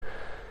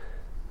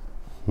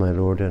my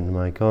Lord and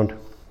my God,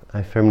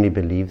 I firmly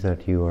believe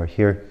that you are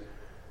here,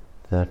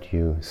 that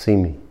you see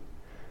me,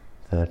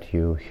 that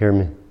you hear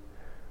me.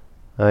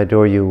 I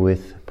adore you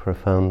with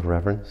profound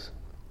reverence.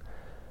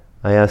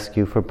 I ask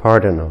you for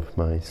pardon of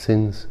my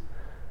sins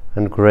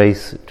and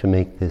grace to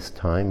make this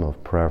time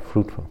of prayer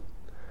fruitful.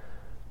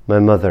 My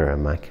Mother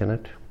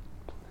Immaculate,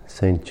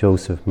 Saint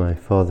Joseph, my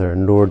Father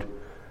and Lord,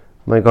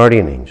 my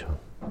guardian angel,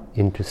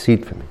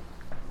 intercede for me.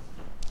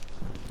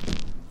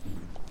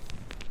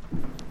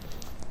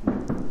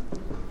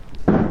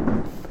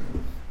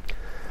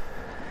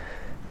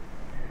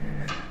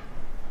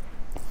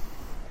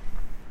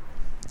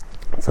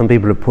 Some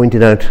people have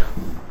pointed out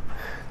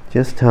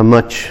just how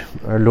much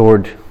our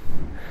Lord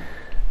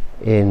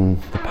in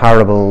the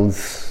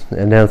parables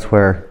and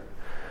elsewhere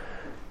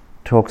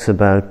talks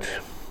about,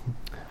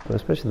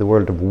 especially the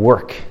world of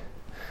work,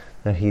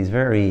 that he's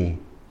very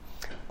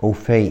au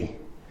fait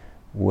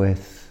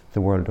with the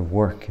world of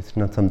work. It's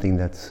not something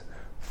that's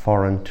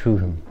foreign to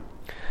him.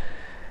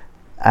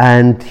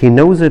 And he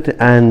knows it,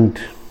 and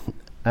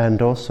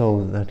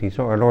also that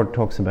our Lord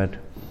talks about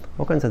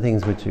all kinds of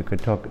things which you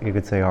could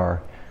say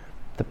are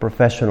the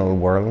professional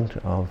world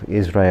of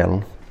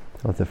Israel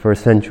of the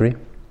first century.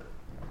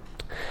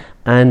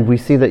 And we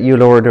see that you,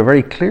 Lord, are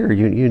very clear.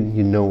 You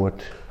know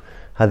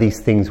how these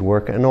things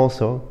work, and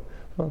also,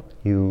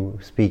 you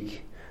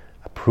speak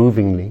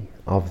approvingly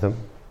of them.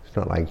 It's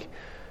not like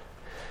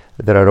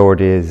that our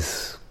Lord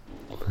is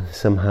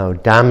somehow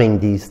damning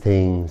these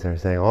things or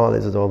saying, oh,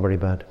 this is all very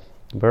bad.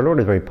 But our Lord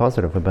is very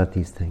positive about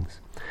these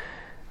things.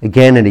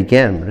 Again and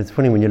again. But it's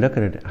funny when you look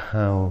at it,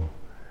 how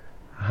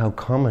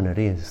common it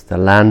is. The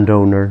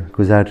landowner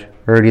goes out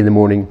early in the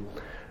morning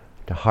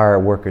to hire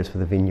workers for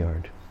the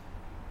vineyard.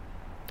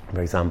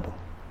 For example,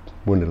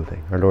 one little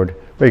thing. Our Lord,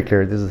 very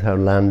clear, this is how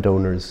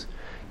landowners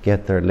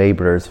get their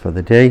labourers for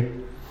the day.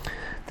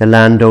 The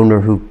landowner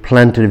who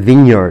planted a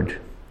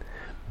vineyard,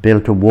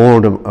 built a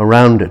wall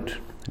around it,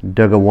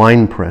 dug a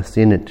wine press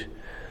in it,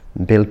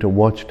 built a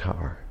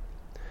watchtower.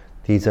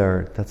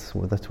 That's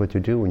what you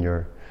do when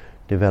you're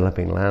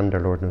developing land.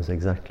 Our Lord knows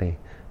exactly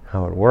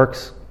how it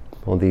works,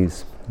 all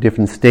these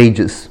different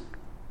stages.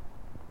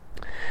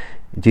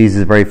 Jesus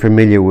is very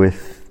familiar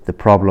with the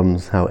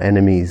problems, how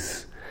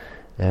enemies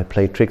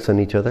play tricks on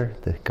each other.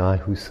 The guy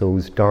who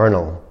sows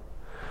darnel,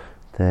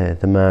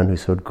 the man who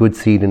sowed good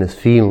seed in his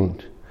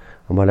field,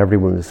 and while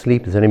everyone was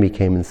asleep, his enemy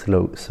came and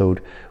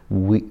sowed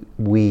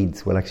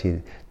weeds. Well,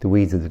 actually, the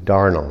weeds are the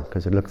darnel,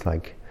 because it looks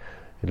like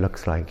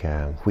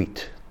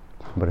wheat,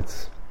 but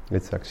it's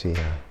actually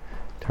a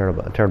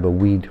terrible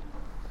weed.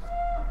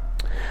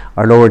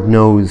 Our Lord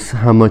knows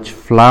how much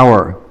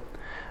flour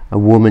a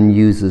woman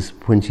uses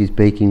when she's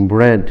baking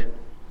bread.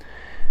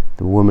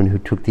 The woman who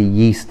took the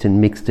yeast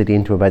and mixed it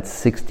into about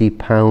 60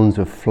 pounds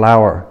of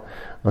flour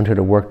until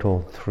it worked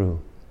all through.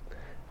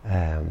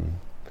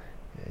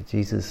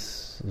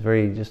 Jesus is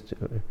very this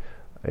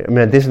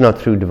is not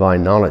through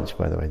divine knowledge,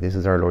 by the way. This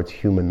is our Lord's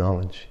human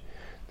knowledge,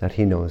 that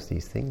he knows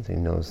these things. He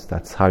knows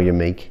that's how you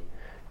make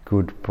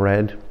good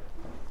bread.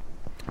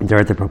 There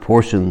are the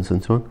proportions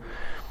and so on.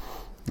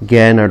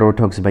 Again, our Lord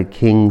talks about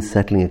kings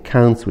settling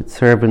accounts with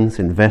servants,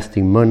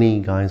 investing money,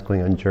 guys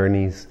going on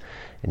journeys,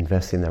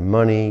 investing their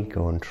money,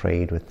 go and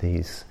trade with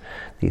these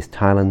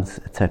talents,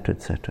 etc.,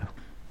 etc.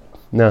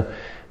 Now,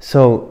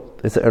 so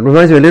it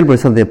reminds me a little bit of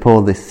something that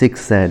Paul VI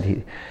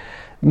said.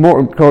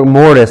 More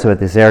or less about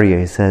this area,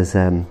 he says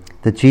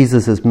that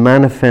Jesus is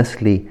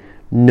manifestly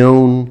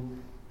known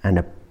and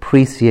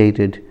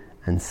appreciated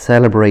and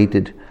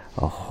celebrated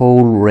a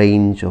whole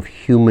range of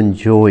human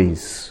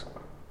joys.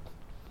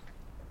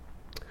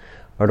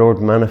 Our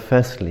Lord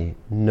manifestly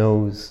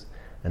knows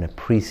and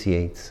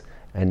appreciates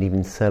and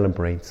even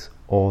celebrates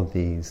all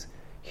these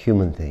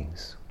human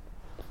things.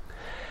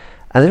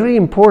 And it's really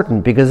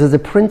important because there's a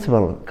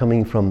principle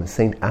coming from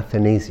St.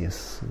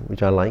 Athanasius,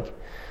 which I like.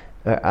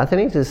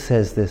 Athanasius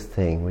says this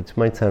thing, which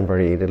might sound a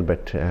little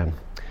bit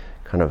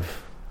kind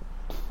of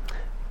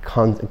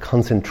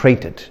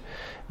concentrated.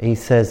 He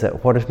says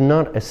that what is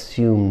not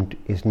assumed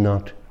is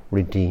not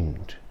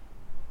redeemed.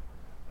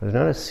 What is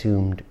not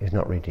assumed is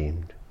not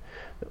redeemed.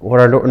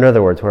 In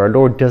other words, what our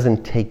Lord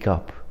doesn't take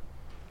up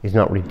is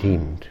not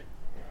redeemed.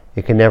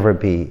 It can never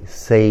be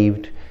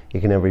saved. It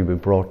can never be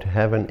brought to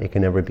heaven. It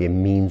can never be a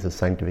means of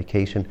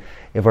sanctification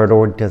if our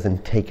Lord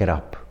doesn't take it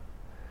up.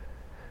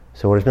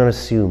 So what is not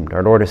assumed?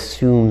 Our Lord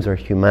assumes our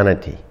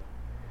humanity.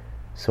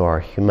 So our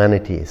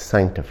humanity is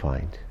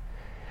sanctified.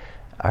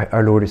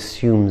 Our Lord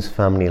assumes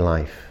family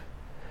life.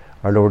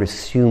 Our Lord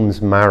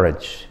assumes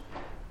marriage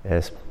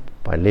as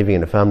by living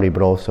in a family,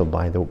 but also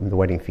by the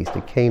wedding feast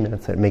of Cana.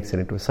 It makes it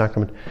into a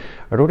sacrament.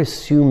 Our Lord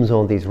assumes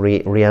all these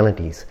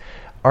realities.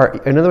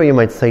 Another way you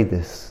might say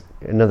this,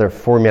 another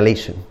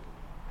formulation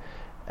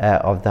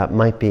of that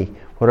might be,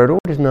 what our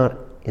Lord is not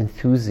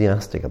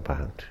enthusiastic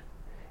about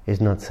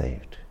is not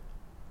saved.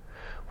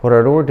 What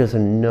our Lord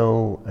doesn't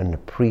know and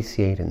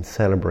appreciate and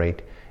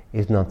celebrate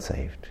is not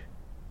saved.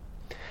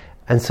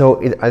 And so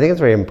I think it's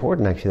very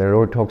important actually that our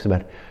Lord talks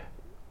about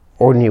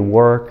ordinary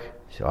work,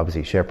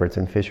 obviously shepherds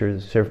and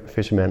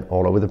fishermen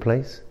all over the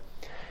place,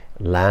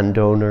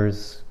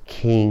 landowners,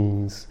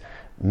 kings,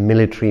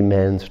 military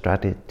men,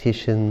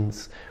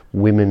 statisticians,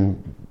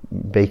 women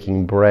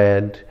baking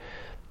bread.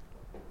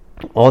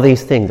 All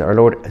these things, our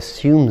Lord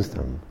assumes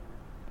them.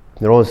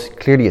 They're all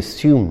clearly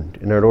assumed,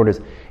 and our Lord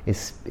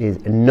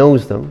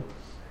knows them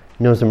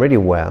really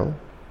well,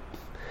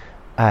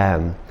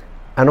 and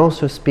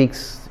also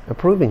speaks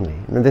approvingly.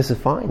 And this is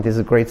fine. This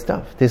is great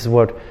stuff. This is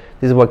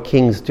what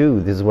kings do.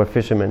 This is what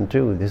fishermen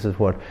do. This is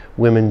what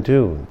women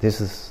do.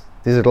 This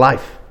is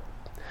life.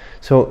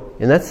 So,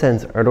 in that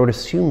sense, our Lord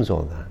assumes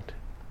all that.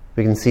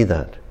 We can see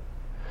that.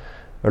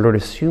 Our Lord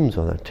assumes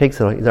all that.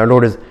 Takes it. Our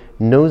Lord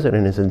knows it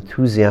and is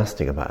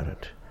enthusiastic about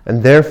it,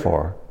 and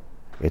therefore,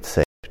 it's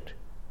saved.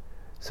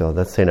 So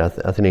that's Saint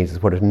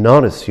Athanasius. What is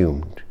not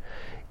assumed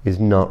is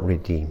not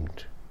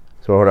redeemed.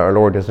 So our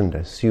Lord doesn't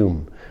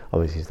assume,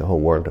 obviously, the whole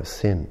world of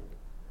sin.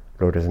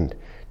 The Lord doesn't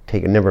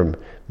take it, never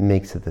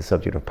makes it the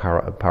subject of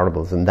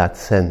parables in that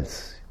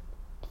sense.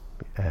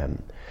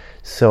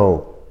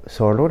 So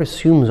our Lord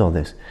assumes all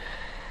this.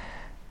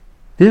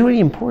 This is really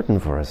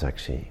important for us,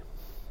 actually,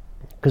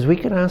 because we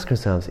can ask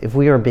ourselves, if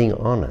we are being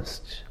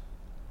honest,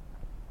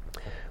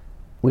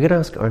 we could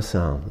ask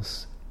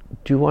ourselves,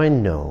 do I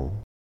know,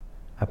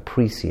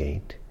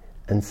 appreciate,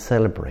 and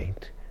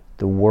celebrate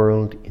the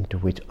world into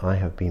which I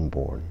have been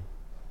born?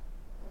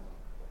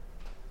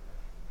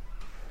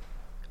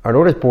 Our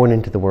Lord is born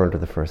into the world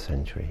of the first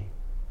century.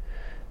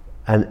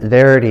 And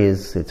there it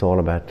is, it's all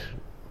about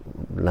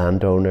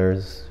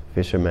landowners,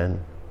 fishermen,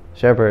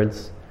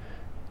 shepherds,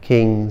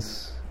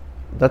 kings.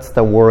 That's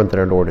the world that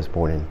our Lord is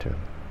born into.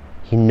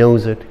 He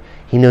knows it.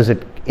 He knows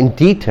it in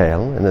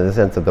detail, in the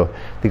sense of the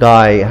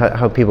guy,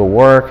 how people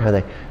work, how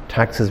the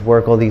taxes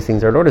work, all these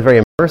things. Our Lord is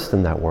very immersed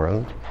in that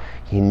world.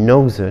 He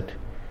knows it,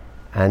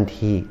 and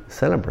He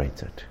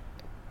celebrates it.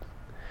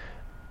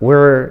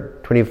 We're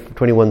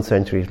 21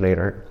 centuries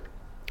later.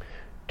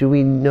 Do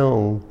we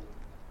know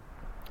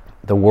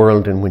the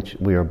world in which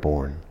we are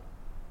born?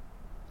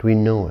 Do we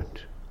know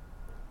it?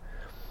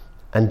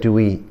 And do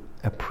we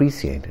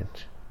appreciate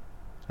it?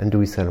 And do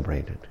we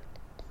celebrate it?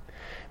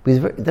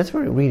 Because that's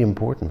really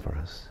important for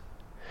us.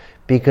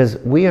 Because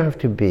we have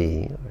to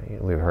be,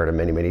 we've heard it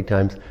many, many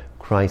times,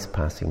 Christ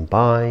passing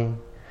by.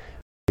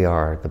 We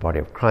are the body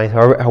of Christ.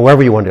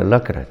 However you want to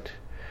look at it,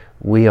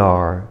 we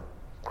are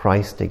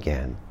Christ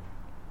again.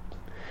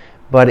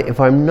 But if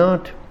I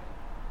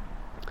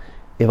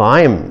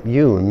am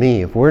you and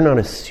me, if we're not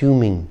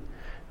assuming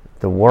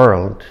the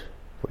world,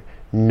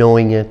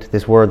 knowing it,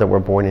 this world that we're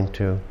born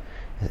into,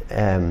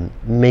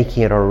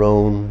 making it our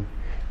own,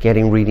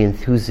 getting really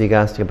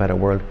enthusiastic about a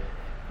world,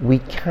 we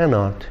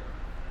cannot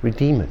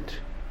redeem it.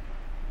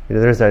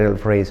 There's that little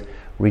phrase,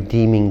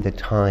 redeeming the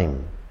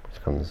time,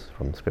 which comes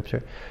from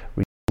Scripture.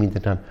 Redeeming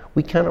the time.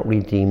 We cannot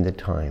redeem the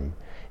time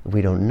if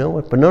we don't know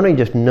it, but not only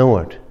just know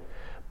it,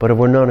 but if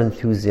we're not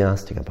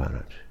enthusiastic about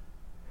it.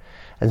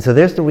 And so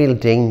there's the real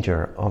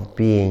danger of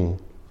being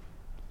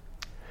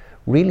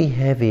really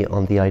heavy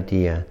on the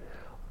idea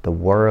the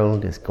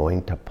world is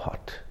going to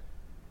pot.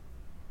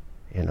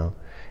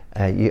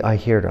 I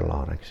hear it a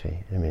lot,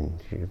 actually. I mean,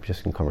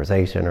 just in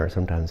conversation or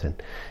sometimes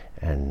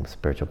in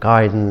spiritual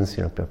guidance,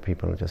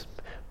 people are just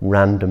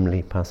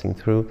randomly passing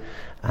through,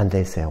 and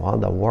they say, well,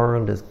 the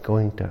world is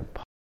going to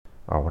pot,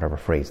 or whatever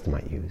phrase they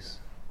might use.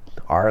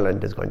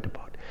 Ireland is going to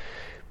pot.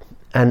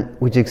 And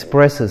which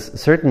expresses,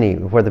 certainly,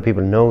 whether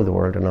people know the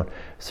world or not,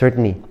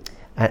 certainly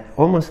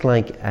almost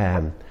like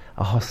a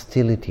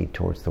hostility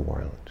towards the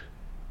world.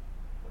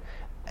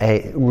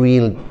 A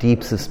real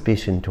deep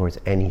suspicion towards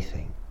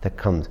anything that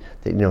comes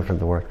from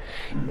the world.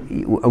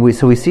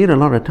 So we see it a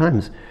lot of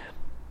times.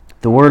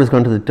 The world has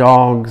gone to the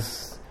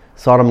dogs.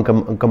 Sodom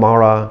and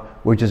Gomorrah,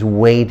 we're just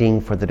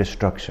waiting for the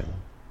destruction.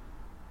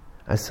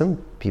 As some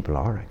people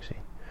are, actually.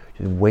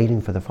 Just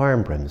waiting for the fire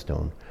and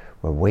brimstone.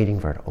 We're waiting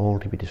for it all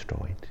to be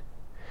destroyed.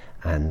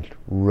 And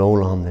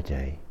roll on the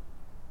day.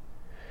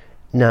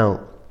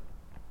 Now,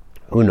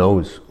 who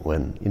knows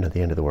when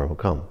the end of the world will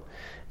come.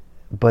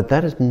 But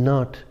that is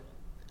not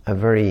a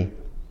very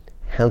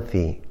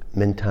healthy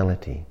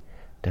mentality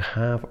to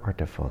have or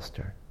to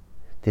foster.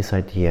 This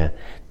idea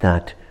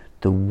that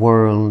the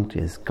world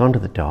is gone to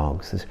the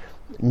dogs, there's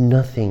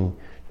nothing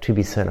to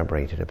be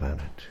celebrated about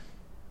it.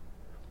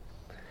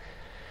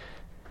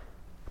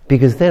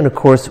 Because then, of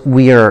course,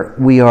 we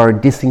are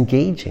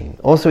disengaging.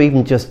 Also,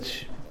 even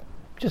just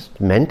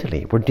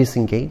mentally, we're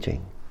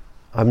disengaging.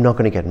 I'm not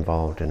going to get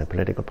involved in a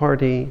political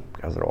party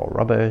because they're all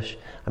rubbish.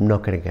 I'm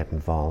not going to get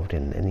involved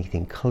in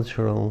anything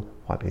cultural.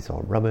 Why? It's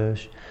all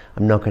rubbish.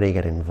 I'm not going to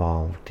get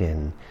involved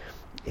in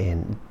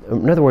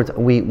other words,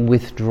 we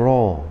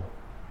withdraw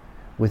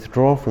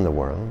from the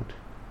world.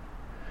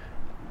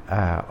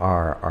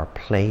 Our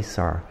place,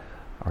 our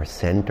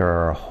center,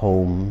 our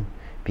home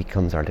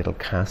becomes our little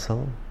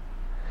castle.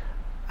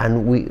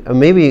 And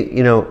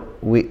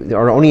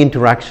our only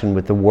interaction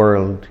with the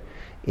world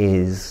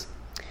is,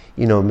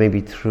 maybe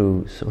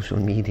through social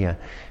media,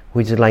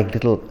 which is like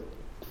little,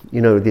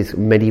 these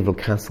medieval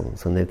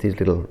castles, and these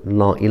little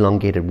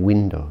elongated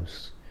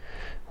windows,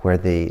 where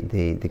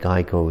the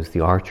guy goes,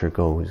 the archer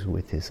goes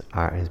with his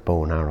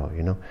bow and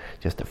arrow,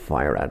 just to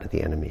fire out at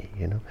the enemy,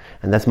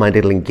 And that's my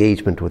little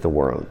engagement with the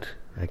world,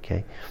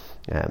 okay?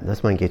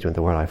 That's my engagement with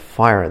the world. I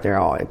fire it there.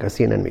 Oh, I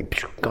see an enemy.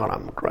 God,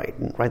 I'm right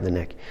in the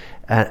neck.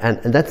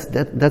 And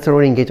that's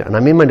already engagement. And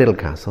I'm in my little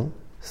castle,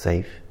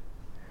 safe.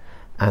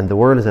 And the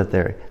world is out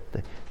there,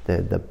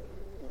 the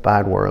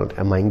bad world,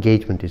 and my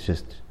engagement is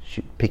just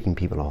picking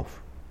people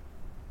off.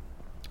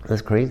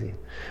 That's crazy.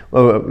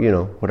 Well,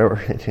 whatever.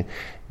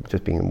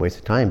 Just being a waste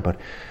of time. But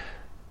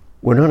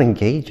we're not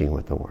engaging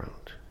with the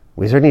world.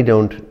 We certainly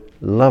don't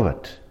love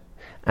it.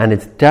 And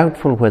it's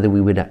doubtful whether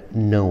we would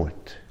know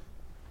it.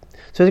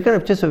 So it's kind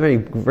of just a very,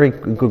 very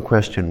good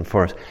question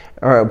for us.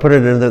 Or put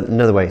it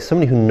another way,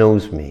 somebody who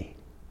knows me,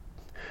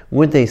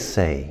 would they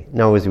say,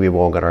 now as we've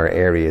all got our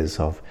areas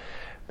of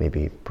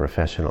maybe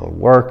professional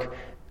work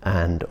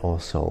and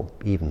also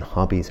even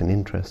hobbies and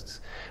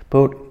interests,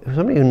 but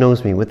somebody who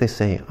knows me, would they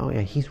say, oh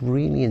yeah, he's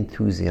really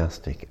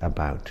enthusiastic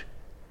about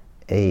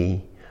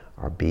A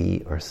or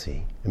B or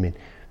C? I mean,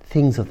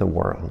 things of the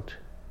world.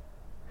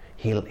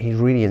 He's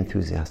really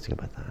enthusiastic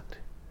about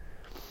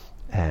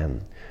that.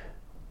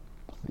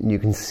 You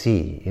can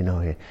see,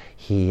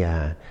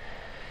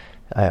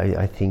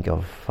 I think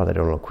of Father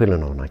Donald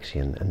Quillinon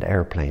actually, and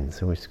airplanes.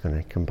 So we're just going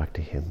to come back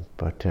to him.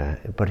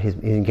 But he's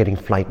getting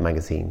Flight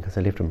magazine, because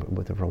I lived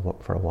with him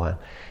for a while,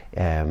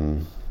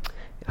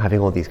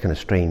 having all these kind of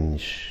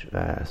strange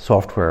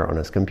software on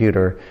his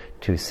computer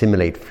to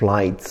simulate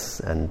flights,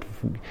 and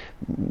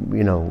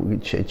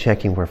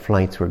checking where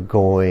flights were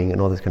going and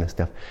all this kind of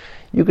stuff.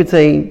 You could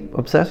say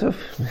obsessive,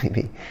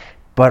 maybe,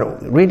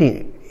 but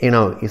really,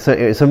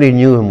 so somebody who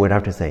knew him would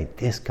have to say,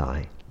 this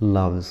guy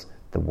loves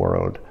the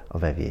world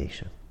of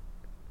aviation.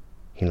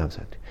 He loves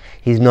it.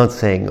 He's not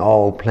saying,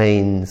 oh,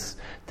 planes,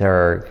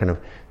 they're kind of,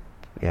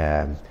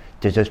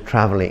 they're just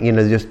traveling,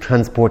 just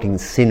transporting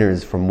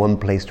sinners from one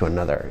place to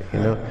another,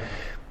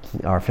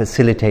 or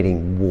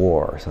facilitating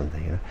war or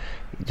something,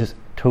 just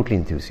totally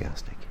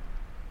enthusiastic.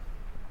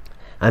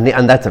 And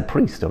that's a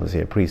priest, obviously,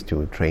 a priest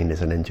who trained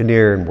as an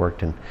engineer and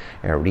worked in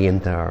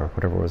Rienta or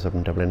whatever it was up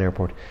in Dublin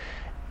Airport.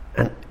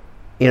 And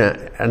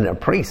a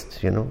priest,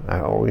 I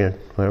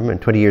remember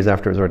 20 years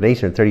after his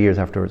ordination, 30 years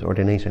after his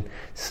ordination,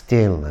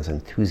 still as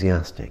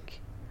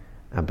enthusiastic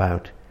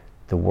about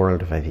the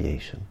world of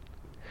aviation.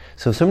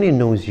 So if somebody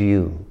knows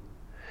you,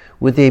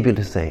 would they be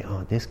able to say,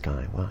 oh, this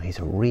guy, well, he's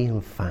a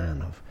real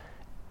fan of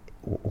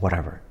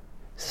whatever,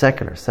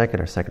 secular,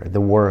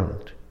 the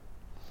world,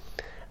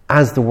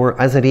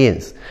 as it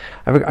is.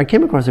 I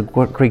came across a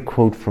great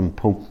quote from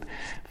Pope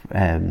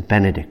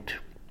Benedict,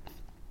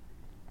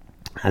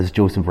 as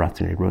Joseph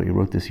Ratzinger wrote. He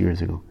wrote this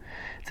years ago.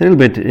 It's a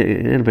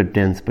little bit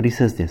dense, but he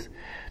says this: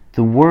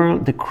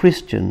 the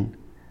Christian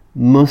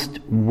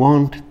must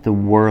want the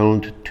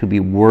world to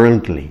be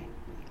worldly,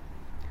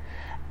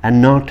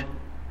 and not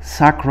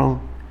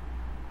sacral,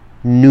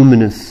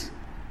 numinous,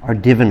 or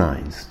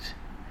divinized,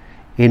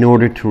 in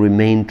order to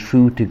remain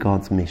true to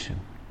God's mission.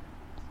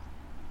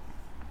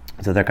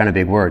 So they're kind of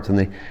big words, and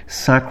they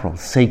sacral,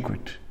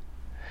 sacred,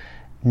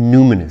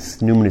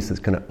 numinous is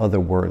kind of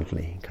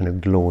otherworldly, kind of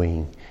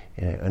glowing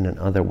in an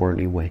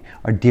otherworldly way,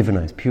 or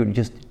divinized, pure,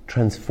 just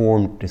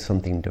transformed to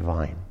something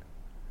divine.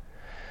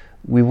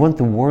 We want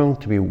the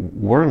world to be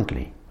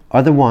worldly,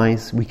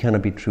 otherwise we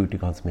cannot be true to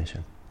God's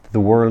mission. The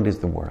world is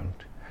the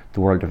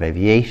world of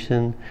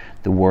aviation,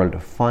 the world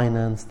of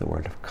finance, the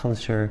world of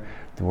culture,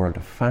 the world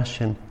of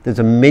fashion. There's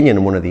a million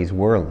and one of these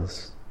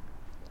worlds.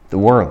 The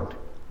world.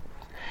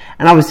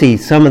 And obviously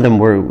some of them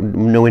were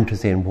no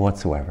interest in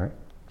whatsoever,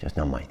 just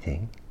not my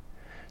thing.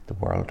 The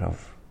world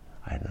of,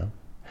 I don't know,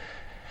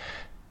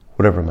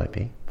 whatever it might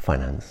be,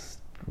 finance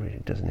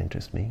really doesn't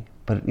interest me.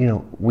 But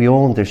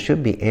there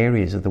should be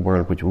areas of the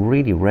world which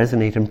really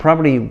resonate, and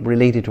probably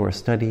related to our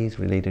studies,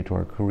 related to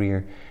our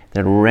career,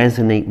 that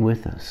resonate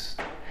with us.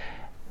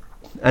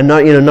 And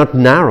not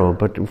narrow,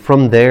 but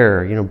from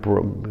there,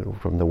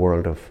 from the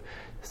world of,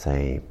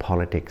 say,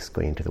 politics,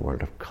 going into the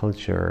world of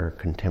culture,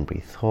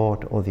 contemporary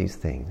thought, all these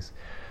things.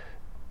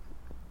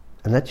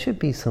 And that should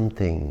be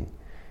something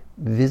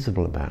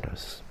visible about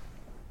us.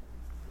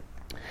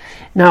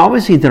 Now,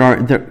 obviously, there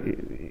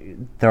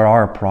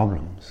are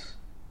problems.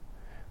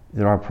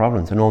 There are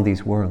problems in all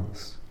these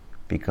worlds,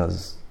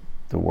 because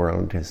the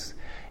world is,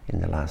 in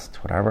the last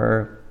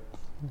whatever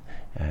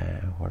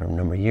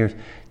number of years,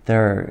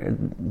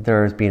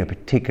 there's been a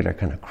particular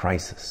kind of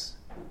crisis.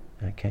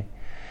 Okay,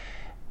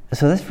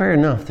 so that's fair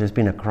enough. There's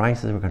been a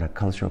crisis, we're going to a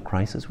cultural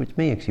crisis, which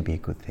may actually be a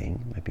good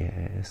thing, might be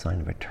a sign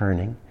of a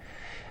turning.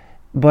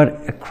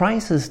 But a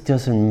crisis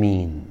doesn't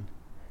mean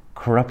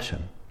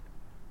corruption.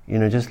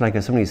 Just like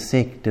if somebody's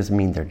sick doesn't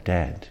mean they're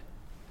dead.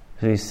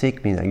 So you're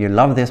sick means that you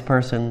love this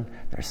person,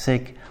 they're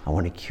sick, I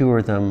want to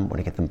cure them, I want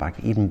to get them back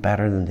even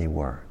better than they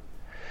were.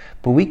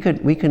 But we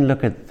can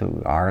look at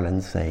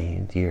Ireland,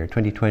 say, the year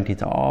 2020,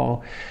 it's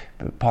all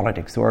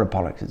politics, the world of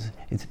politics,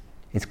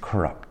 it's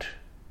corrupt,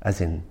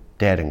 as in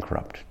dead and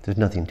corrupt. There's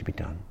nothing to be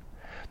done.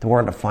 The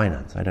world of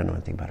finance, I don't know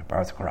anything about it, but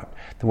it's corrupt.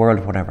 The world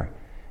of whatever.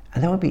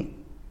 And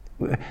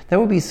that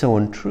would be so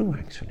untrue,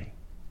 actually.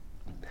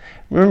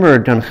 Remember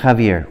Don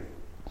Javier?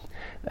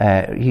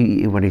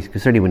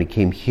 Certainly when he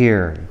came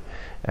here,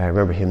 I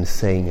remember him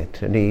saying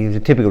it, and he was a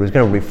typical, it was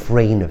kind of a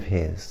refrain of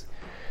his.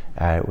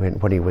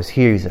 When he was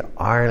here, he said,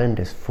 Ireland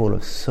is full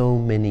of so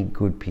many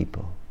good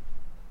people.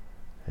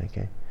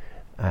 Okay,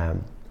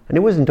 and he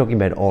wasn't talking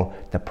about all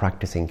the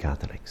practicing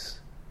Catholics.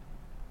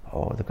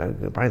 Oh, the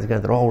practicing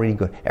Catholics, they're all really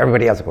good.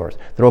 Everybody else, of course,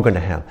 they're all going to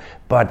hell.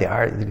 But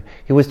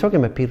he was talking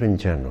about people in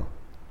general.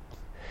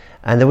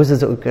 And there was this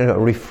kind of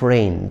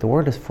refrain, the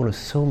world is full of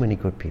so many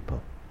good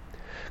people.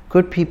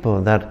 Good people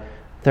that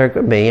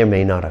may or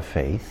may not have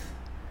faith,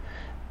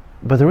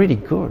 but they're really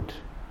good.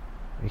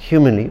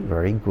 Humanly,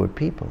 very good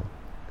people.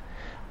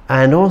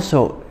 And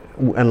also,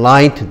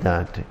 allied to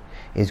that,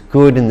 is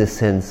good in the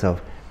sense of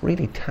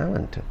really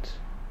talented,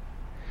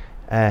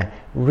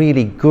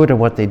 really good at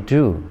what they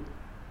do,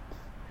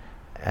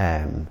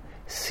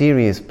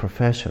 serious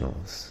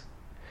professionals,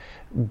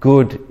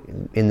 good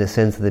in the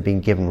sense that they've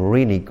been given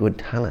really good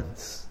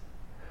talents.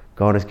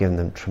 God has given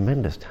them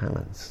tremendous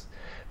talents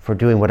for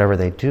doing whatever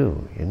they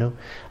do,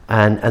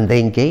 and they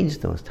engage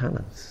those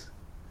talents.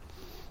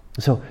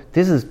 So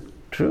this is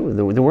true.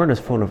 The world is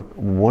full of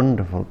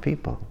wonderful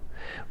people,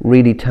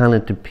 really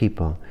talented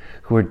people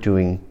who are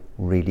doing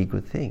really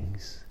good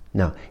things.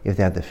 Now, if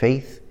they had the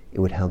faith, it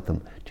would help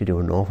them to do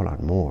an awful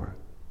lot more.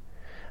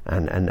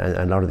 And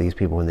a lot of these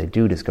people, when they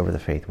do discover the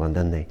faith, well,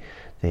 then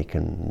they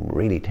can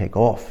really take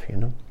off,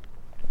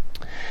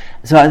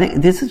 So I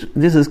think this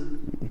is,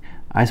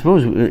 I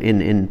suppose,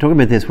 in talking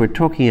about this, we're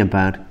talking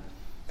about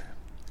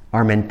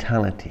our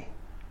mentality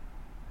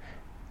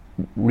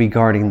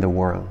regarding the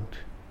world,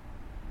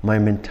 my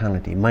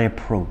mentality, my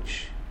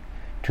approach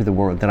to the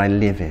world that I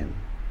live in.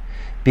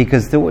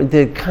 Because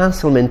the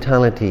castle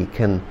mentality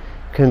can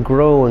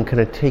grow and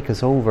kind of take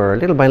us over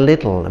little by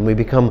little, and we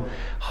become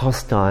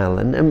hostile,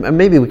 and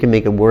maybe we can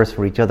make it worse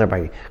for each other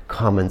by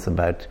comments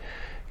about,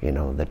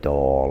 the Dáil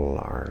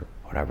or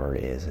whatever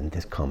it is, and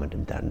this comment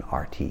and that, and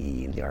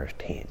RTE and the Irish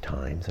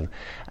Times,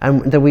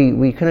 and that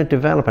we kind of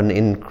develop and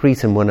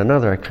increase in one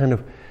another a kind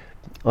of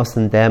us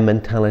and them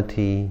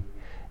mentality,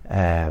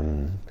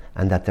 and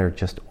that they're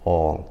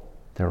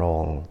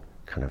all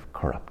kind of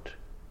corrupt,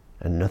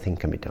 and nothing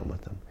can be done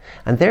with them.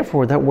 And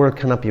therefore that world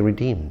cannot be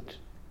redeemed.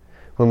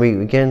 When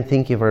we again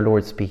think of our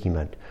Lord speaking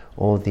about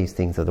all these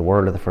things of the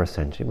world of the first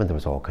century, when there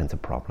was all kinds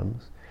of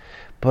problems,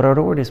 but our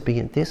Lord is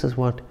speaking, this is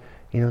what,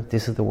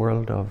 this is the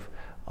world of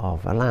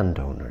a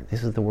landowner,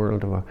 this is the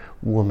world of a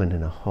woman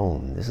in a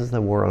home, this is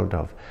the world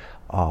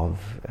of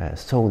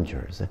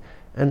soldiers,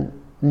 and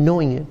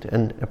knowing it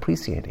and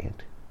appreciating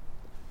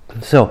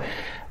it. So,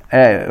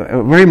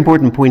 a very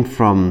important point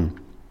from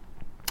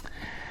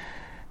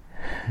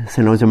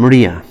St. Jose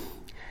Maria,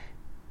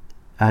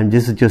 and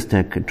this is just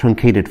a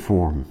truncated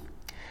form.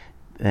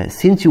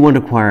 Since you want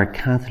to acquire a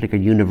Catholic or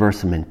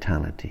universal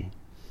mentality,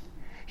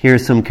 here are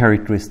some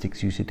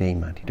characteristics you should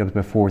aim at. He talks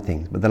about 4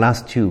 things, but the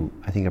last 2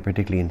 I think are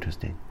particularly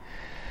interesting.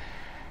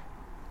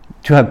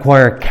 To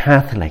acquire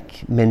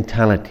Catholic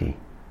mentality,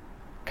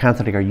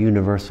 Catholic or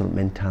universal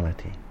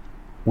mentality,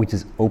 which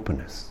is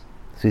openness.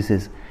 So he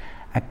says,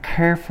 a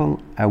careful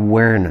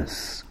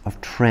awareness of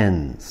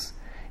trends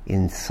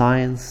in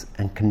science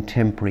and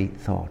contemporary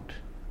thought.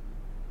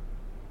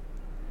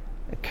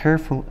 A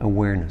careful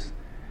awareness.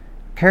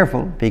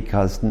 Careful,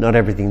 because not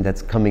everything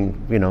that's coming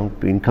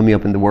up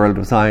in the world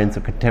of science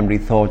or contemporary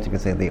thought, you can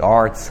say the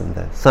arts and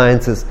the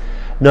sciences,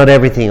 not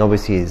everything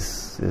obviously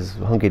is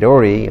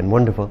hunky-dory and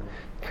wonderful.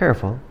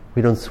 Careful,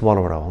 we don't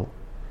swallow it all,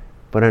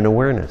 but an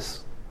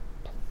awareness.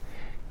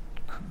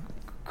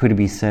 Could it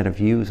be said of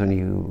you, so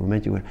you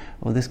mentioned,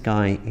 this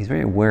guy, he's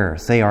very aware,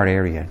 say art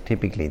area,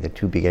 typically the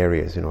 2 big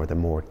areas, the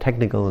more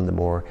technical and the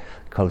more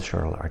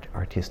cultural,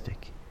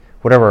 artistic,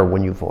 whatever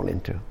one you fall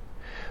into.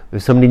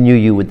 If somebody knew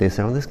you, would they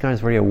say, this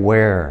guy's very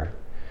aware.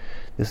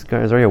 This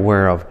guy is very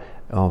aware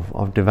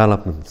of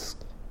developments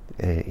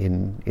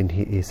in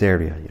his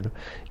area,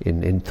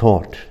 in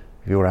thought.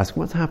 If you were asking,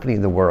 what's happening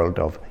in the world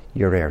of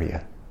your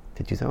area?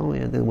 Did you say,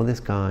 this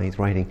guy, he's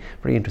writing,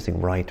 very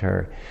interesting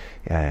writer.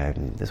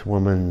 This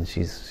woman,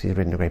 she's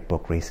written a great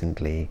book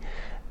recently,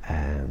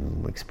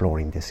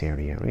 exploring this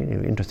area.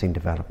 Really interesting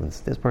developments.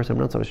 This person, I'm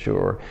not so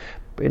sure.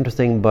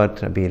 Interesting,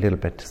 but I'd be a little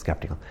bit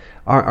skeptical.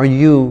 Are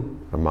you,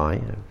 or I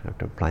have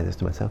to apply this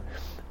to myself,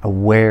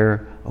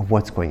 aware of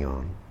what's going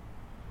on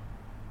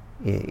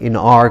in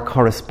our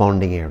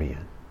corresponding area?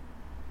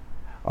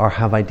 Or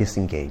have I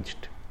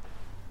disengaged?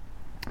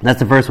 That's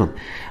the first one.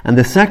 And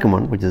the second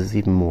one, which is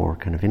even more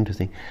kind of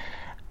interesting,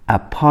 a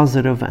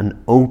positive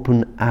and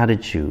open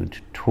attitude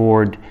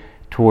towards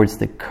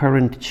the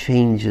current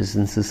changes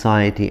in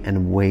society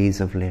and ways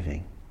of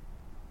living.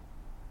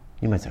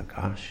 You might say,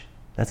 gosh,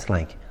 that's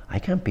like, I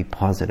can't be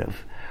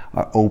positive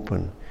or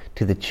open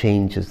to the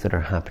changes that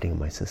are happening in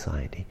my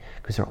society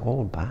because they're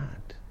all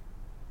bad.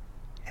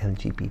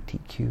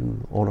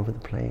 LGBTQ all over the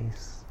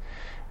place.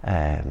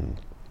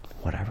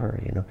 whatever,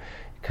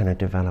 kind of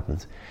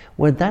developments.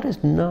 Well, that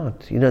is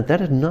not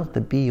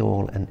the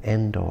be-all and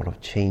end-all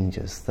of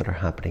changes that are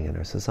happening in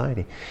our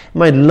society. It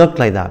might look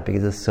like that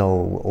because it's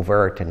so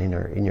overt and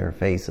in your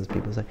face, as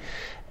people say.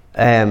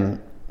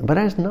 But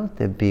that is not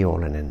the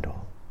be-all and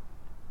end-all.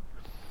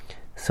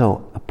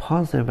 So a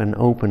positive and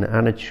open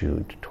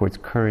attitude towards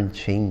current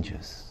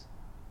changes.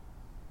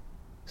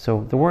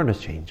 So the world is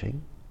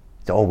changing.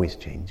 It's always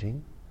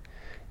changing.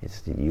 It's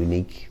the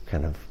unique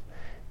kind of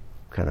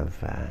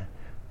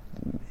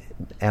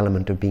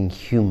element of being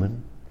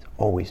human. It's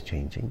always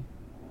changing.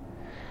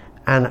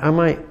 And am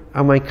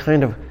I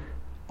kind of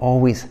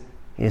always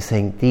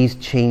saying these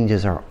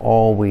changes are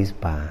always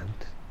bad?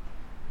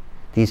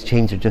 These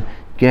changes are just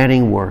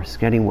getting worse.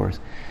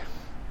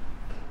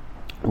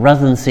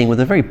 Rather than seeing, well,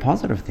 there are very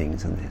positive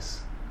things in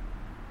this.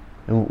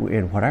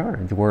 In whatever,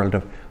 the world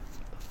of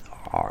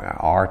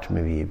art,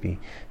 maybe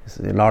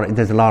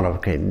there's a lot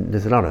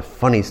of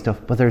funny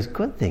stuff, but there's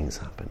good things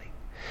happening.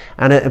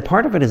 And a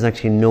part of it is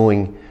actually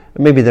knowing,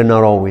 maybe they're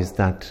not always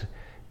that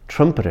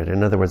trumpeted.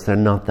 In other words, they're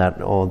not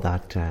all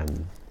that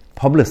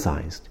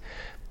publicized,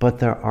 but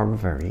there are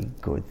very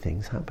good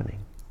things happening.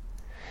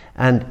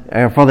 And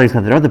our Father's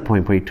got that other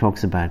point where he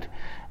talks about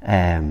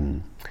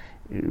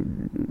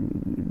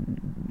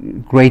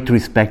great to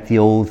respect the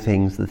old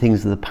things, the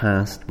things of the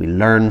past. We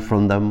learn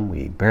from them,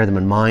 we bear them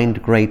in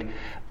mind, great,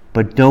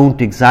 but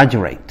don't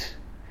exaggerate.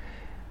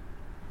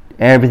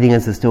 Everything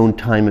has its own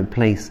time and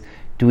place.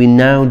 Do we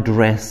now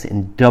dress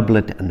in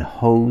doublet and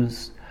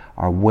hose,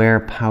 or wear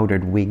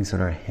powdered wigs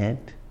on our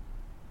head?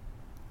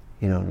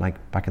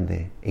 Like back in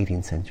the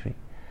 18th century.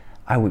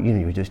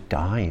 You would just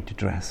die to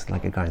dress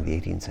like a guy in the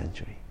 18th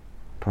century.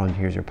 Put on,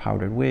 here's your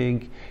powdered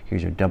wig,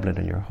 here's your doublet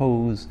and your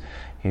hose,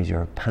 here's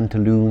your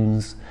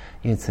pantaloons.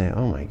 You'd say,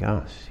 oh my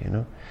gosh,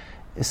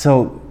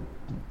 So,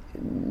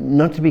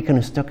 not to be kind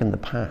of stuck in the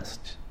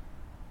past.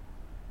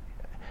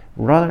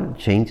 Rather,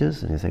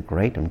 changes, and you say,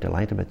 great, I'm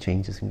delighted about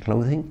changes in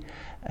clothing,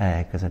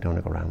 because I don't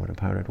want to go around with a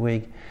powdered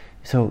wig.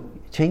 So,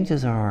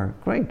 changes are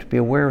great. Be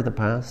aware of the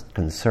past,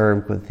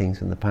 conserve good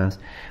things in the past,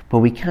 but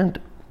we can't,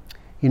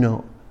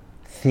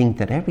 think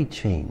that every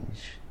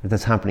change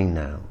that's happening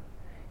now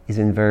is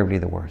invariably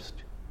the worst.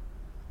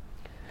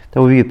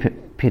 That would be a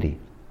pity,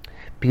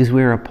 because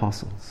we're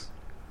apostles.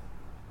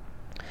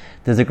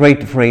 There's a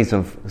great phrase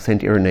of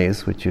St.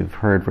 Irenaeus, which you've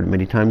heard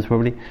many times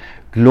probably,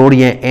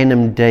 Gloria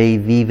enim Dei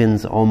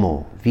vivens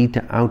homo,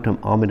 vita autem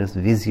hominis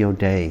visio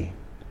Dei.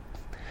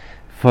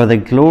 For the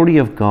glory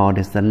of God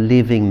is the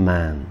living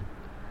man,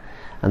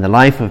 and the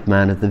life of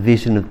man is the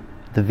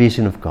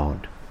vision of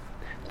God.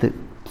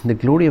 The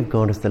glory of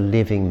God is the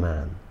living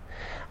man.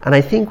 And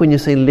I think when you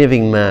say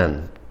living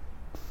man,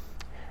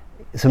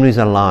 somebody who's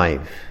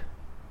alive,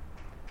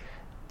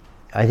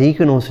 I think you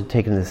can also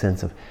take it in the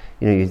sense of,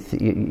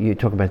 you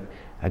talk about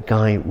a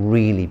guy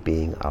really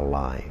being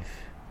alive,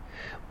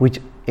 which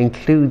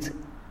includes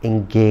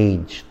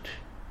engaged.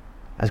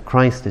 As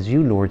Christ, as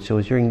you, Lord,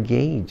 shows, you're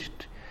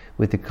engaged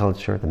with the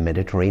culture, the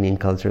Mediterranean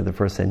culture of the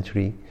 1st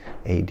century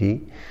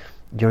AD.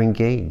 You're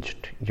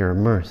engaged, you're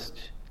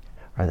immersed.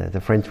 Or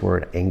the French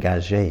word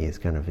engagé is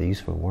kind of a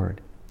useful word.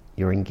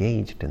 You're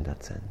engaged in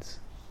that sense.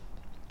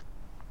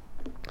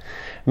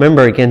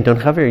 Remember, again, Don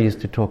Javier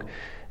used to talk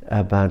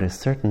about a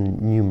certain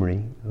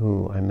Numeri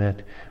who I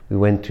met. We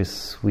went to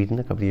Sweden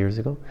a couple of years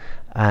ago,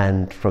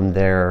 and from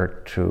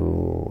there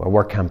to a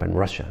work camp in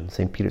Russia, in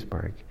St.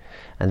 Petersburg.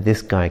 And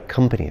this guy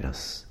accompanied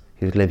us.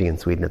 He was living in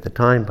Sweden at the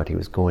time, but he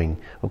was going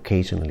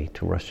occasionally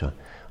to Russia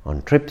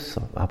on trips,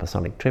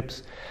 apostolic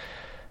trips.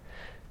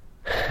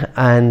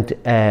 And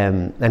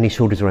he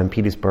showed us around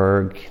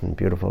Petersburg, and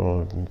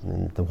beautiful,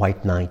 and the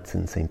White Nights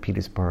in St.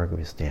 Petersburg.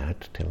 We stayed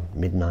out till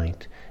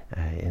midnight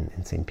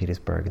in St.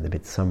 Petersburg in the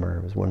midsummer.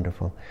 It was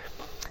wonderful.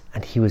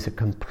 And he was a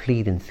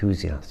complete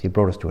enthusiast. He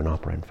brought us to an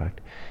opera, in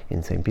fact,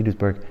 in St.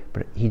 Petersburg,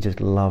 but he just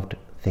loved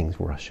things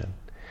Russian.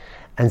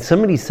 And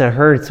somebody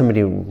heard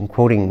somebody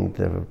quoting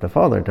the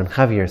father, Don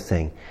Javier,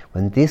 saying,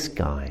 when this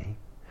guy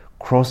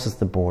crosses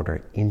the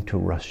border into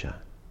Russia,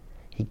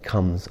 he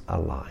comes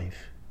alive.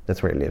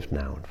 That's where he lives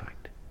now, in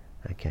fact.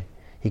 Okay,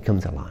 he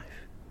comes alive.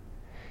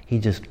 He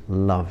just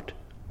loved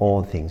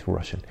all things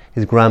Russian.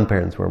 His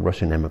grandparents were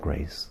Russian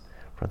emigres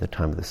for the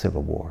time of the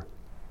Civil War.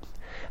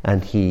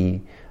 And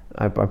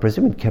I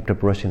presume he kept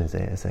up Russian as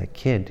a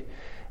kid,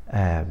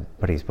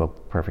 but he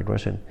spoke perfect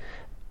Russian.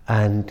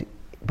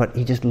 But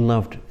he just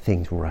loved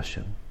things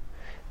Russian.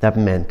 That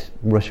meant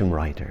Russian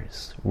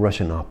writers,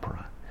 Russian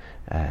opera,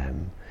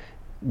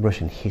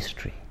 Russian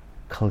history,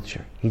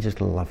 culture. He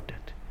just loved it.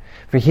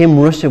 For him,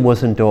 Russia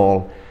wasn't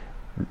all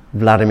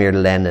Vladimir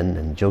Lenin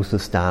and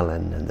Joseph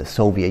Stalin and the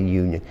Soviet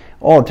Union.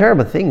 All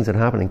terrible things that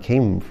happened and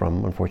came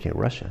from,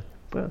 unfortunately, Russia.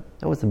 Well,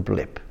 that was a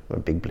blip, a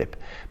big blip.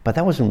 But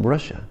that wasn't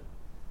Russia.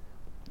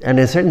 And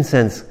in a certain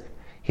sense,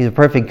 he's a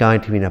perfect guy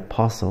to be an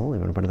apostle, if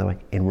you want to put it that way,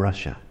 in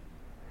Russia.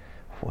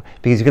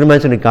 Because you can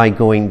imagine a guy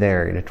going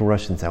there to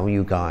Russia and say, oh,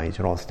 you guys,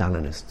 you're all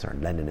Stalinists or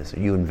Leninists, or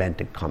you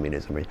invented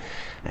communism.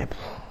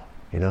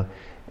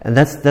 And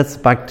that's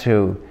back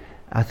to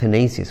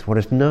Athanasius. What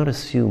is not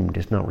assumed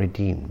is not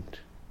redeemed.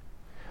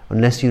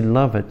 Unless you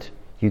love it,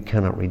 you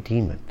cannot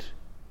redeem it.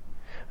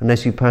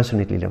 Unless you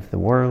passionately love the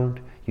world,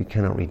 you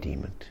cannot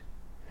redeem it.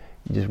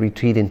 You just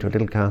retreat into a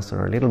little castle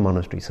or a little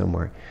monastery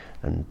somewhere,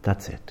 and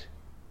that's it.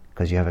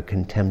 Because you have a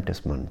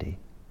contemptus mundi,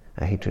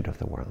 a hatred of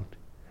the world.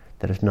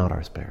 That is not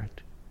our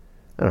spirit.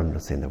 And I'm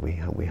not saying that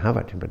we have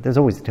it, but there's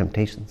always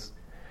temptations.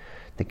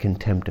 The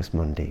contemptus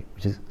mundi,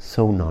 which is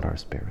so not our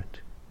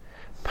spirit.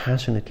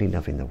 Passionately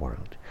loving the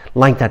world.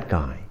 Like that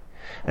guy.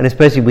 And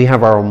especially we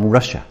have our own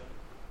Russia,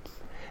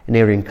 an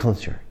Aryan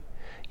culture,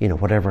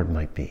 whatever it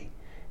might be.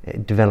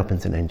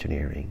 Developments in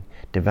engineering,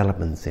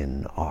 developments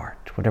in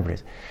art, whatever it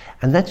is.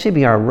 And that should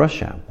be our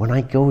Russia. When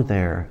I go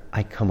there,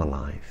 I come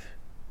alive.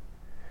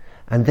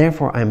 And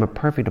therefore I'm a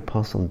perfect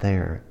apostle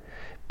there,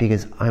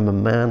 because I'm a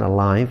man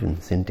alive,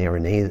 in St.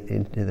 Irenaeus,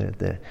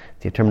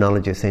 the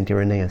terminology of St.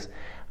 Irenaeus.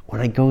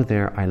 When I go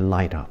there, I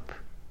light up.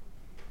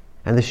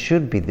 And there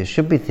should be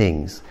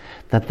things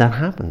that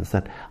happens,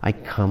 that I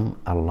come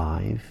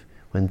alive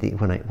when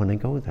I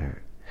go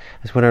there.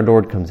 It's when our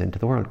Lord comes into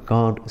the world.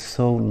 God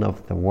so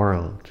loved the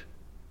world.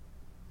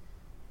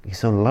 He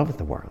so loved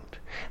the world.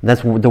 And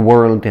that's the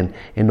world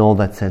in all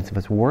that sense of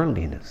its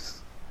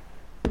worldliness.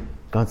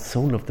 God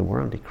so loved the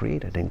world He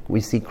created. And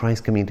we see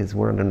Christ coming into this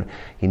world, and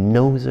He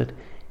knows it,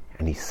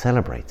 and He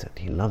celebrates it.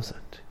 He loves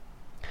it.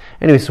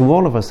 Anyway, so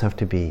all of us have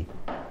to be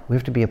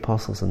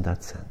apostles in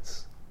that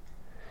sense.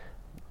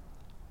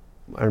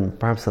 And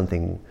perhaps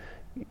something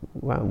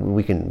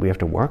we have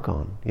to work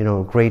on.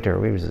 Greater.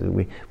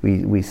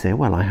 We say,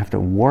 well, I have to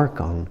work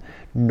on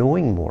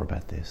knowing more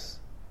about this.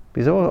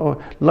 Because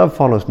love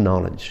follows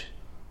knowledge.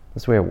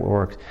 That's the way it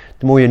works.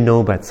 The more you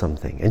know about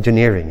something,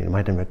 engineering, you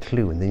might have a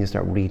clue, and then you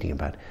start reading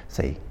about,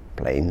 say,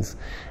 planes,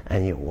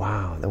 and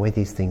wow, the way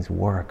these things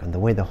work, and the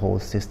way the whole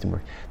system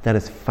works, that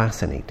is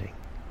fascinating.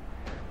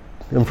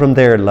 And from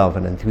there, love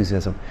and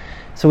enthusiasm.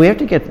 So we have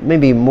to get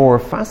maybe more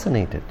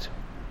fascinated.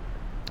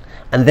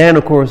 And then,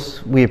 of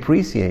course, we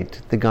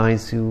appreciate the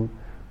guys who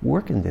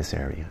work in this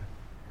area.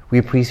 We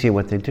appreciate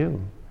what they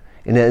do.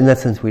 In that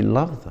sense, we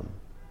love them.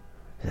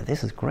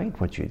 This is great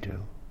what you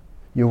do.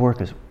 Your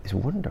work is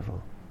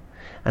wonderful.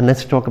 And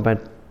let's talk about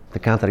the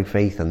Catholic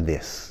faith and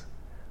this.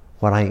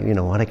 What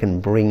I can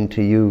bring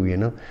to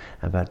you,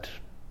 about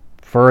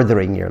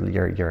furthering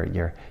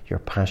your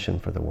passion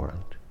for the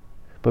world.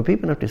 But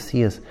people have to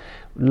see us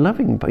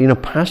loving,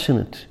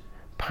 passionate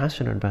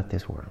about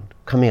this world,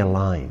 coming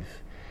alive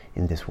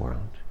in this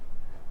world.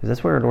 Because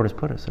that's where our Lord has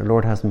put us. Our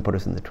Lord hasn't put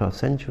us in the 12th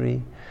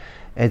century.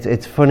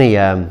 It's funny,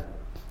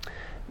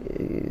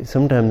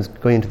 sometimes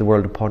going into the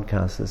world of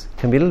podcasts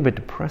can be a little bit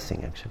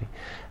depressing, actually.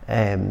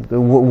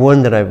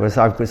 One that I've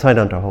signed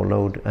on to a whole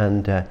load,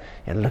 and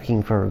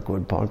looking for a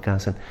good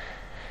podcast, and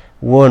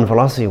one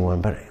philosophy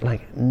one, but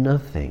like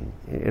nothing.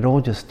 It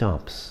all just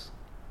stops.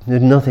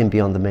 There's nothing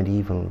beyond the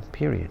medieval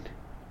period.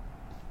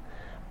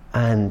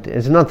 And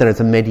it's not that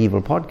it's a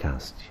medieval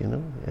podcast,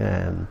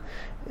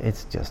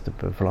 it's just a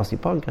philosophy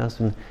podcast,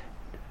 and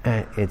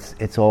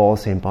it's all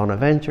St.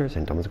 Bonaventure,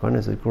 St. Thomas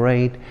Aquinas is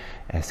great,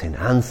 St.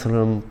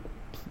 Anselm,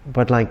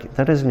 but like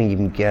that doesn't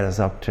even get us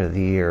up to the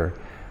year,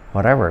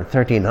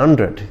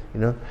 1300,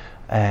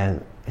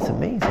 and it's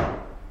amazing.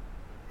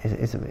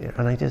 It's amazing.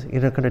 And I just,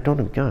 kind of told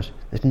him, gosh,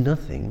 there's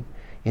nothing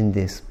in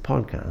this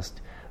podcast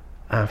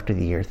after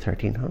the year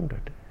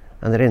 1300.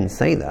 And they didn't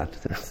say that.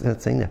 They're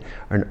not saying that.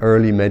 Or an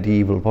early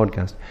medieval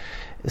podcast.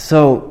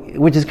 So,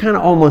 which is kind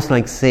of almost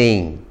like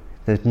saying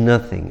there's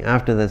nothing,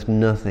 after there's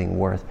nothing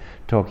worth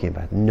talking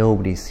about.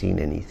 Nobody's seen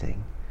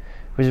anything.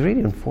 Which is really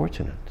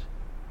unfortunate.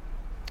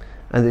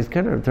 And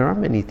there are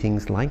many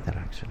things like that,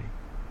 actually.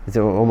 It's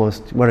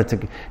almost,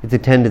 it's a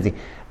tendency.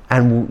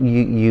 And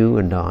you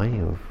and I,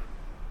 who've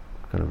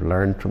kind of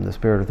learned from the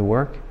spirit of the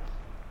work,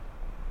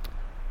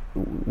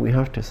 we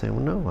have to say,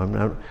 well, no, I'm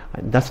not,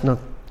 that's not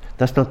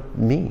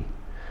me.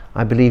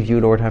 I believe you,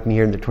 Lord, have me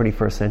here in the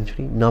 21st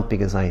century, not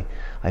because I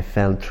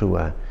fell through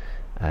a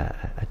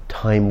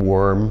time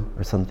worm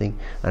or something,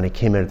 and I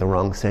came out of the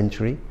wrong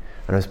century,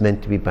 and I was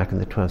meant to be back in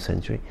the 12th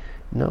century.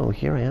 No,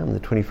 here I am in the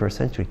 21st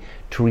century,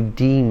 to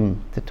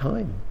redeem the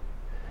time.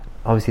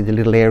 Obviously, the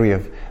little area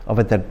of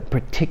it that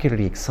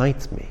particularly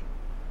excites me,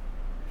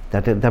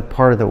 that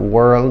part of the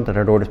world that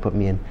our Lord has put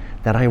me in,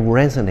 that I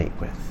resonate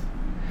with.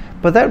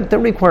 But that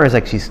requires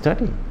actually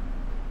study. It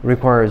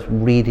requires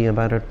reading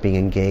about it, being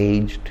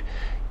engaged,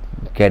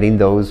 getting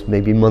those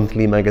maybe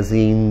monthly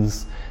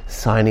magazines,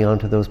 signing on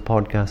to those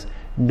podcasts,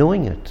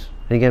 knowing it.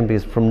 And again,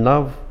 because from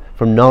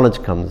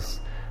knowledge comes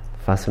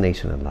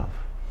fascination and love.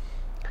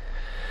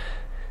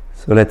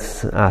 So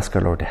let's ask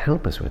our Lord to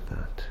help us with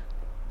that.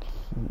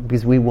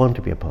 Because we want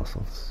to be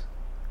apostles.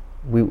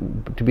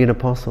 To be an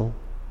apostle,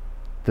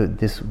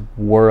 this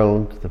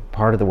world, the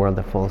part of the world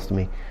that falls to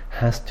me,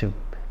 has to,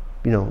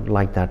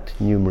 like that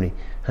numerary,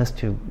 has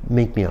to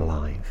make me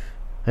alive.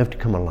 I have to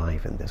come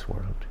alive in this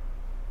world.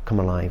 Come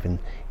alive in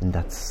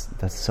that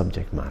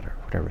subject matter,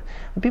 whatever.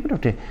 And people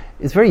have to,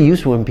 it's very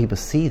useful when people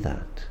see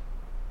that.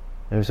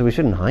 So we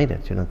shouldn't hide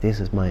it.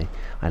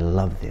 I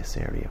love this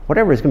area.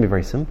 Whatever, it's going to be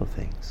very simple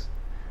things.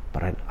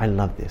 But I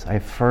love this. I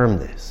affirm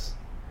this.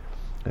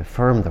 I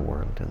affirm the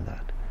world in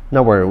that.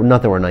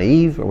 Not that we're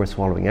naive or we're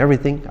swallowing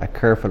everything. A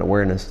careful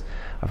awareness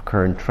of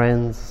current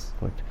trends,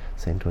 what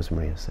St.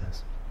 Josemaria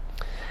says.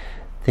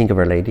 Think of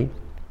Our Lady.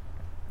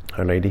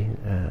 Our Lady,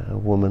 a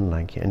woman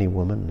like any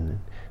woman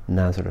in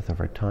Nazareth of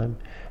her time.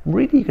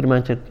 Really, you could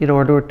imagine,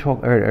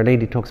 Our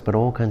Lady talks about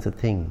all kinds of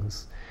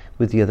things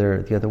with the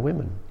other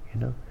women,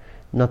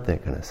 Not the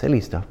kind of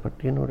silly stuff, but,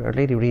 Our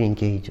Lady really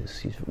engages.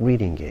 She's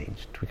really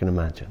engaged, we can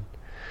imagine.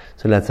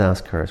 So let's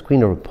ask her, as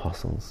Queen of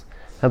Apostles,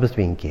 help us to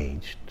be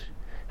engaged.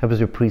 Help us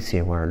to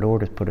appreciate where our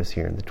Lord has put us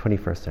here in the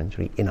 21st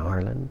century, in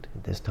Ireland,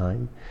 at this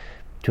time,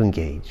 to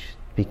engage,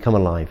 become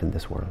alive in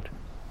this world.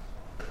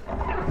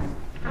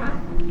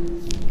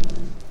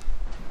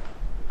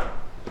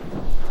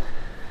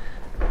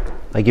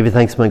 I give you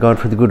thanks, my God,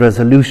 for the good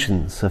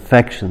resolutions,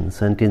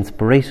 affections, and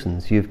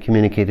inspirations you have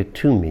communicated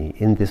to me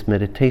in this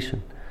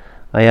meditation.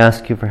 I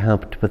ask you for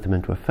help to put them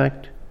into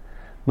effect.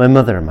 My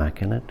Mother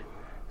Immaculate,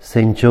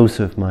 Saint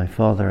Joseph, my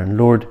Father and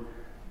Lord,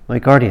 my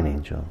guardian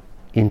angel,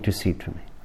 intercede for me.